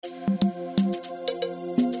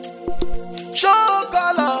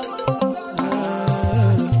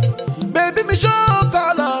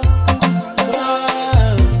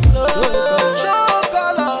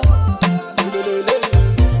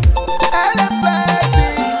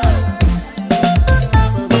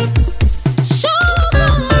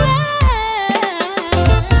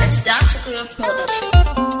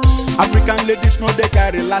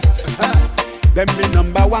last. Them be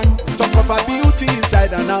number one. Talk of her beauty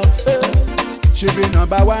inside and out. She be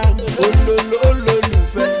number one. Oh lo lo lo lo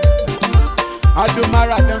fe. I do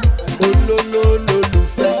maradam. Oh lo lo lo lo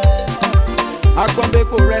fe. I come back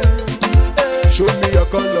for rent. Show me your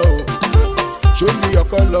color. Show me your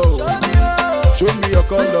color. Show me your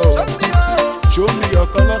color. Show me your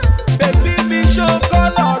color. Baby, me show color.